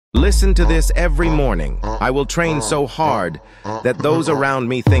Listen to this every morning. I will train so hard that those around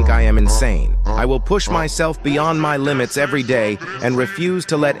me think I am insane. I will push myself beyond my limits every day and refuse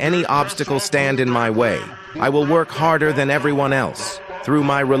to let any obstacle stand in my way. I will work harder than everyone else. Through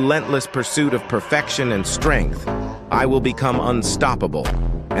my relentless pursuit of perfection and strength, I will become unstoppable.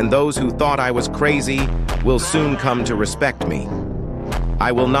 And those who thought I was crazy will soon come to respect me.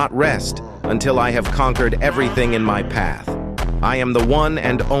 I will not rest until I have conquered everything in my path. I am the one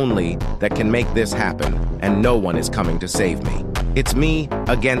and only that can make this happen, and no one is coming to save me. It's me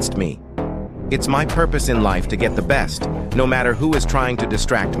against me. It's my purpose in life to get the best, no matter who is trying to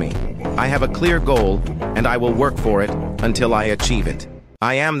distract me. I have a clear goal, and I will work for it until I achieve it.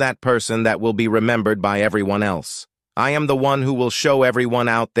 I am that person that will be remembered by everyone else. I am the one who will show everyone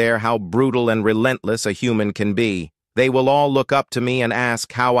out there how brutal and relentless a human can be. They will all look up to me and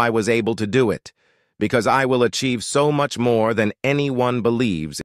ask how I was able to do it, because I will achieve so much more than anyone believes.